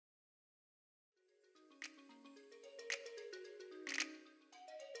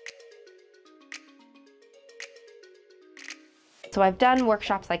So I've done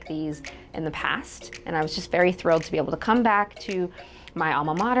workshops like these in the past, and I was just very thrilled to be able to come back to my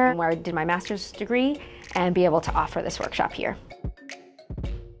alma mater where I did my master's degree and be able to offer this workshop here.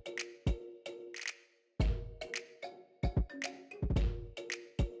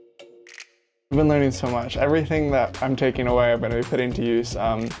 I've been learning so much. Everything that I'm taking away, I'm going to be putting to use.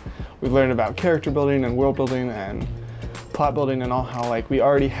 We've learned about character building and world building and plot building and all how we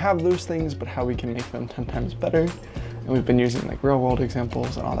already have those things, but how we can make them 10 times better. And we've been using real world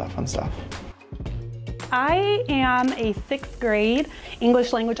examples and all that fun stuff. I am a 6th grade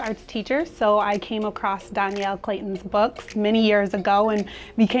English language arts teacher, so I came across Dhonielle Clayton's books many years ago and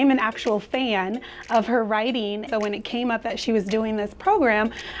became an actual fan of her writing. So when it came up that she was doing this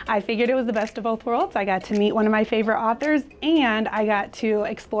program, I figured it was the best of both worlds. I got to meet one of my favorite authors, and I got to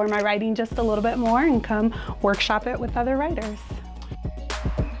explore my writing just a little bit more and come workshop it with other writers.